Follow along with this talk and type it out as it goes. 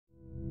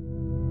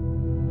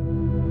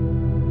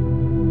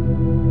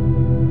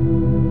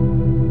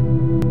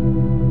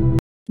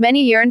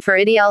Many yearn for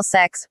ideal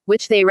sex,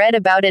 which they read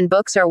about in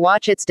books or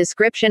watch its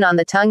description on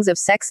the tongues of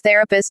sex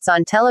therapists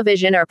on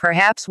television or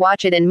perhaps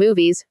watch it in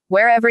movies,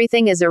 where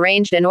everything is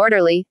arranged and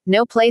orderly,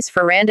 no place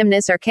for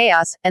randomness or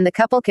chaos, and the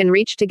couple can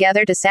reach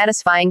together to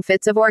satisfying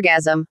fits of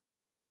orgasm.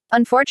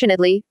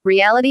 Unfortunately,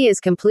 reality is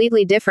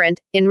completely different.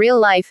 In real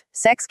life,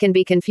 sex can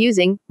be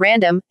confusing,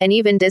 random, and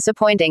even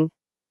disappointing.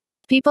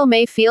 People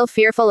may feel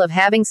fearful of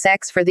having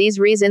sex for these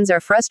reasons, or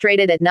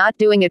frustrated at not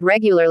doing it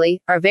regularly,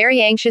 or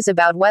very anxious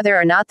about whether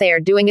or not they are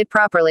doing it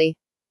properly.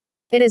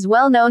 It is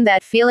well known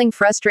that feeling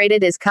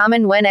frustrated is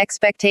common when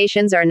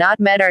expectations are not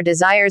met or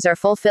desires are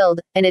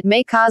fulfilled, and it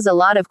may cause a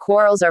lot of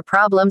quarrels or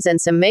problems,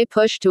 and some may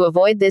push to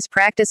avoid this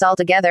practice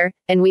altogether,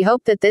 and we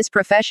hope that this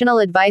professional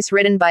advice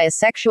written by a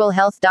sexual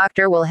health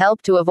doctor will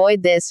help to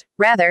avoid this.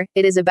 Rather,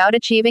 it is about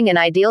achieving an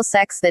ideal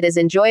sex that is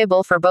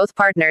enjoyable for both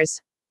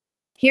partners.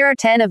 Here are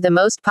 10 of the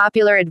most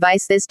popular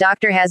advice this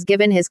doctor has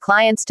given his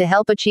clients to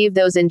help achieve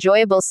those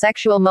enjoyable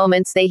sexual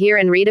moments they hear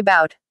and read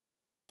about.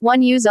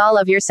 1. Use all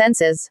of your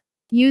senses.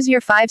 Use your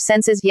 5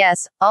 senses,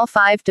 yes, all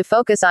 5, to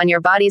focus on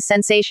your body's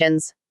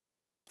sensations.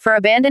 For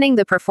abandoning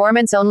the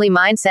performance-only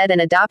mindset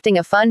and adopting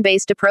a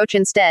fun-based approach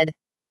instead.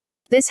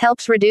 This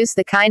helps reduce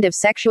the kind of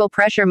sexual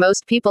pressure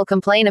most people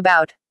complain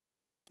about.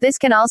 This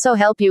can also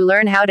help you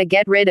learn how to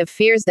get rid of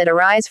fears that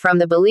arise from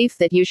the belief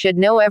that you should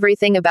know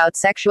everything about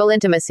sexual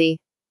intimacy.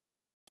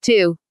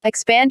 2.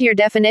 Expand your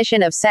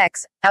definition of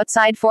sex,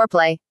 outside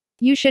foreplay.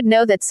 You should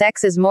know that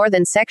sex is more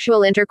than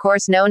sexual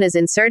intercourse known as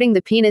inserting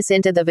the penis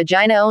into the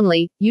vagina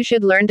only. You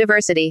should learn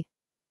diversity.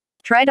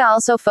 Try to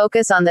also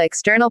focus on the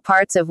external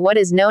parts of what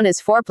is known as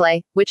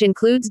foreplay, which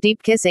includes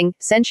deep kissing,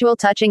 sensual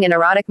touching, and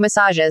erotic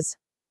massages.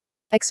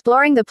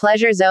 Exploring the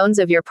pleasure zones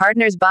of your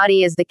partner's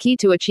body is the key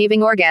to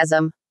achieving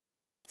orgasm.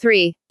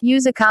 3.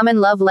 Use a common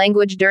love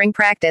language during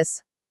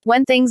practice.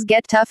 When things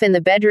get tough in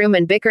the bedroom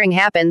and bickering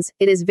happens,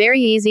 it is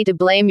very easy to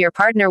blame your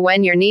partner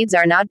when your needs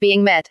are not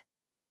being met.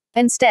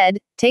 Instead,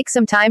 take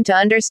some time to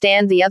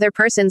understand the other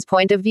person's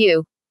point of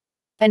view.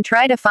 And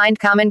try to find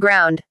common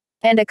ground.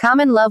 And a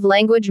common love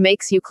language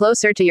makes you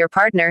closer to your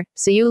partner,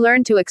 so you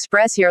learn to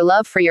express your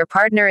love for your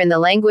partner in the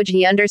language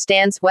he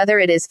understands, whether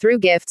it is through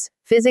gifts,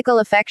 physical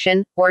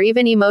affection, or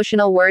even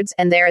emotional words,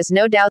 and there is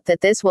no doubt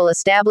that this will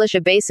establish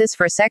a basis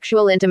for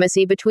sexual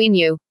intimacy between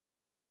you.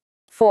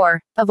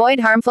 4. Avoid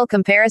harmful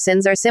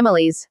comparisons or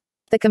similes.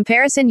 The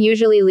comparison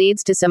usually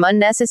leads to some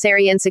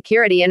unnecessary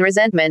insecurity and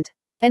resentment.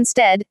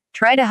 Instead,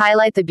 try to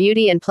highlight the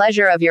beauty and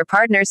pleasure of your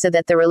partner so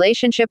that the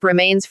relationship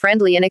remains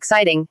friendly and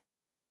exciting.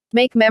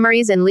 Make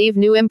memories and leave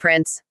new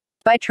imprints.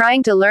 By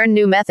trying to learn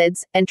new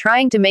methods, and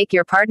trying to make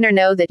your partner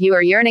know that you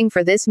are yearning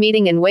for this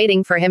meeting and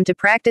waiting for him to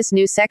practice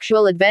new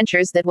sexual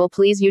adventures that will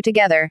please you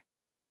together.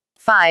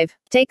 5.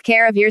 Take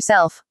care of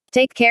yourself.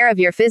 Take care of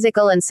your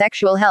physical and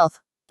sexual health.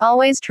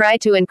 Always try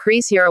to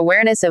increase your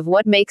awareness of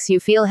what makes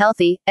you feel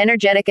healthy,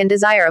 energetic, and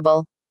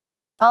desirable.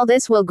 All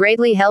this will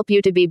greatly help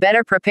you to be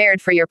better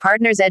prepared for your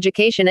partner's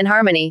education and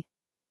harmony.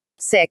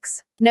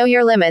 6. Know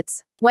your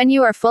limits. When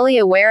you are fully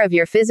aware of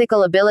your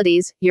physical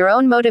abilities, your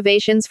own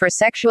motivations for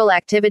sexual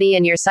activity,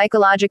 and your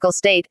psychological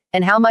state,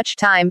 and how much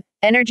time,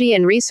 energy,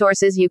 and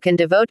resources you can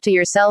devote to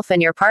yourself and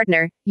your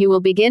partner, you will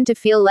begin to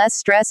feel less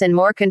stress and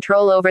more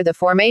control over the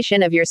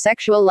formation of your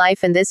sexual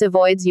life, and this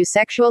avoids you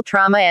sexual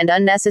trauma and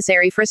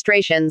unnecessary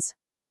frustrations.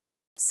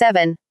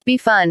 7. Be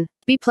fun.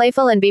 Be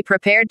playful and be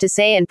prepared to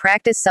say and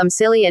practice some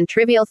silly and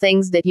trivial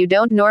things that you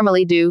don't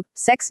normally do.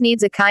 Sex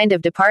needs a kind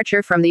of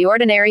departure from the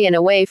ordinary and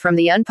away from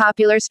the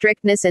unpopular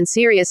strictness and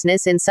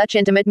seriousness in such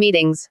intimate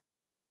meetings.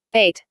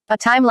 8. A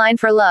timeline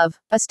for love.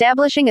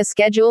 Establishing a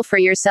schedule for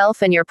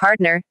yourself and your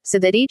partner, so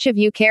that each of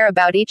you care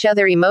about each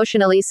other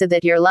emotionally, so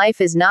that your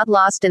life is not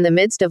lost in the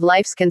midst of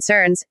life's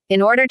concerns,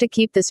 in order to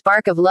keep the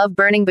spark of love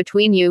burning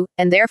between you,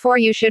 and therefore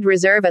you should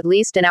reserve at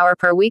least an hour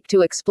per week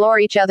to explore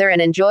each other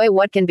and enjoy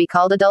what can be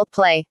called adult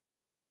play.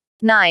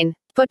 9.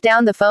 Put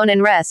down the phone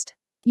and rest.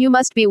 You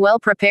must be well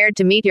prepared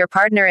to meet your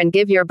partner and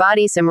give your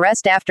body some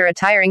rest after a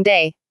tiring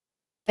day.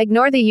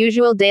 Ignore the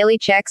usual daily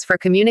checks for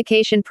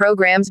communication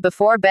programs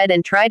before bed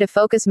and try to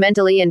focus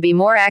mentally and be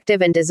more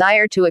active and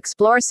desire to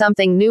explore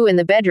something new in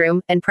the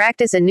bedroom and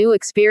practice a new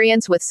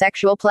experience with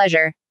sexual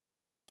pleasure.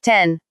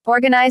 10.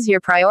 Organize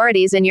your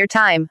priorities and your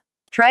time.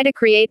 Try to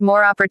create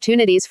more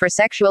opportunities for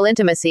sexual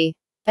intimacy.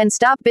 And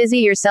stop busy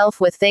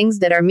yourself with things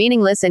that are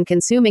meaningless and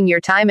consuming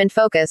your time and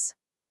focus.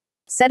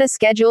 Set a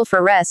schedule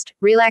for rest,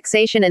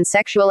 relaxation, and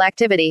sexual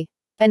activity.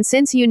 And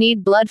since you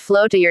need blood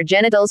flow to your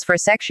genitals for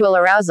sexual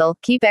arousal,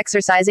 keep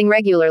exercising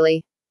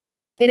regularly.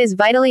 It is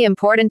vitally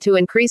important to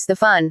increase the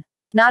fun.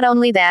 Not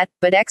only that,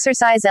 but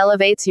exercise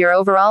elevates your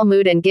overall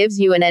mood and gives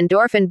you an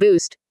endorphin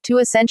boost, 2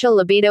 essential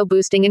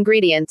libido-boosting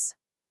ingredients.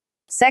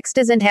 Sex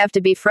doesn't have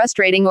to be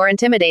frustrating or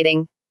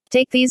intimidating.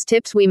 Take these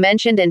tips we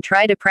mentioned and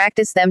try to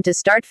practice them to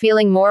start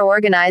feeling more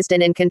organized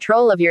and in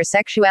control of your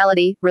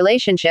sexuality,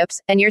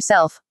 relationships, and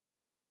yourself.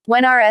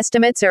 When our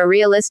estimates are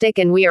realistic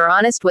and we are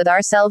honest with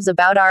ourselves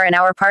about our and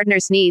our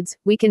partner's needs,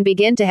 we can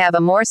begin to have a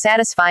more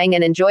satisfying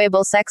and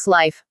enjoyable sex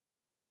life.